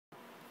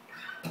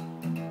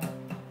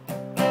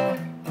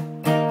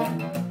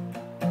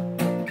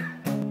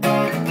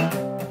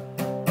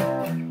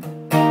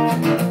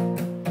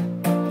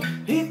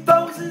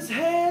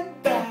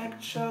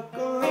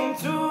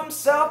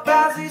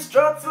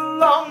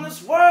on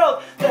this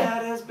world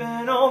that has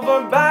bent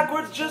over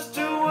backwards just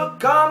to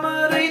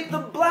accommodate the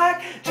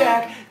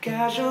blackjack,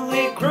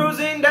 casually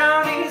cruising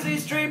down easy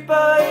street.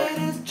 But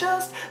it is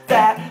just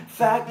that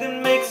fact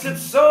that makes it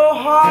so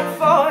hard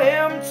for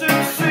him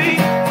to see.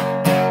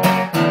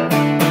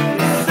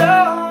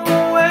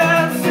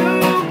 Somewhere to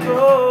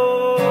go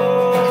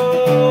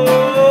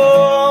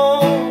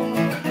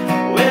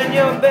when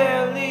you're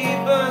barely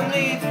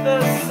beneath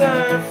the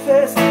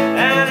surface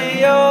and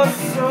you're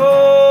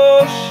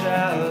so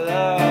shallow.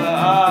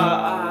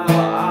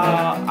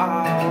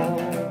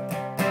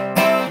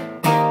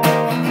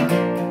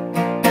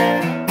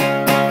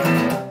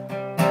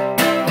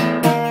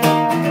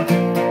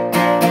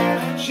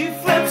 She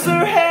flips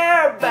her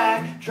hair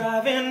back,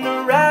 driving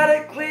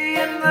erratically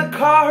in the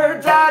car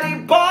her daddy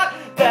bought.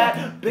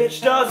 That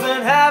bitch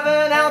doesn't have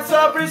an ounce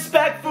of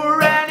respect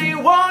for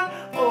anyone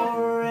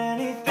or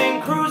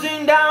anything,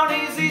 cruising down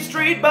easy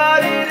street.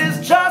 But it is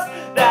just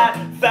that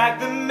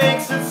fact that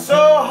makes it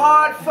so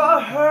hard for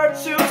her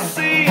to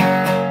see.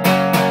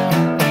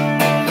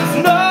 There's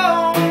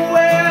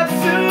nowhere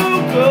to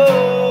go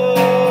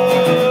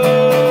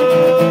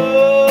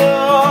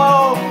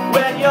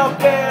when you're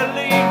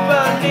barely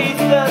beneath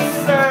the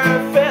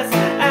surface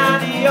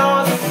and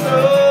you're so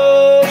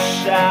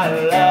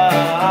shallow.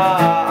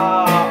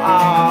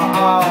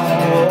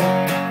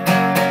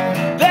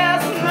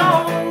 There's no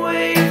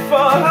way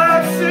for her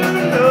to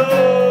know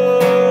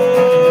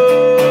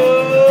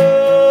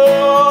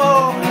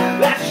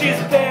that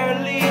she's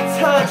barely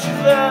touched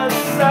the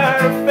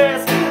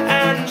surface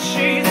and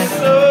she's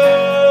so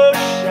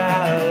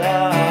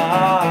shallow.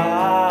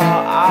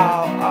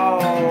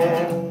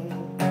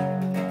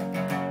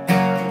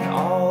 And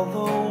all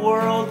the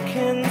world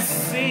can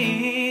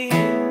see,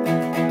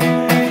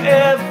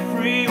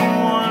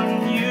 everyone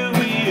you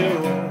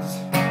use.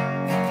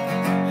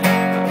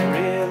 I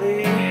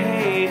really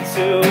hate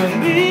to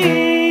be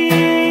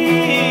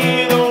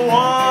the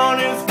one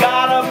who's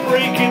gotta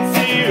break it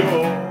to you.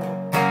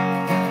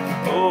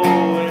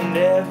 Oh, and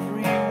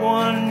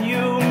everyone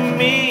you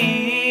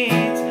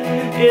meet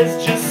is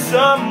just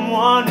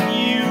someone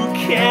you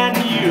can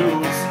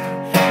use.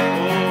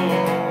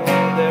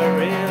 Oh, there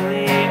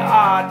really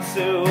ought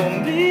to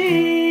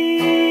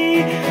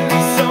be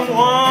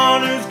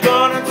someone who's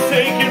gonna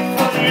take it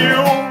from you.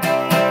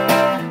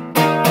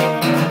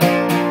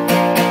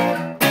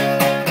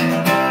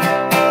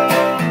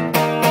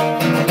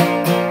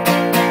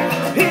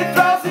 He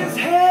throws his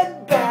head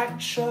back,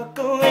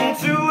 chuckling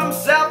to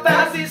himself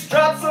as he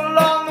struts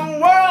along the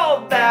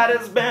world that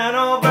has bent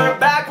over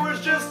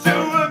backwards just to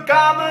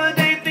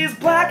accommodate these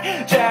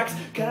blackjacks,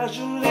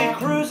 casually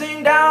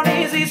cruising down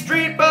easy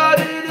street. But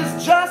it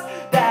is just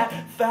that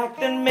fact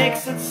that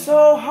makes it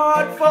so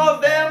hard for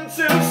them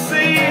to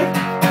see.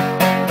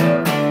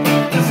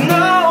 There's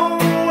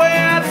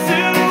nowhere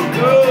to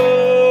go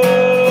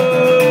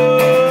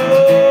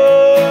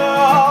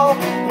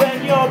when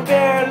you're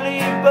barely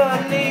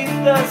beneath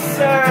the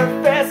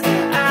surface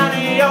and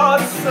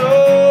you're so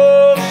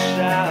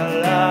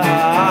shallow.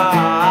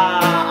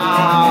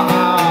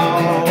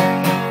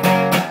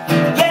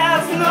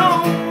 There's no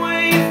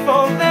way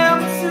for them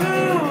to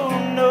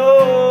know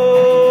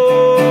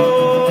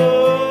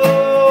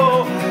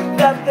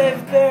that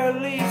they've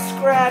barely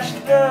scratched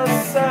the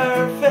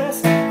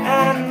surface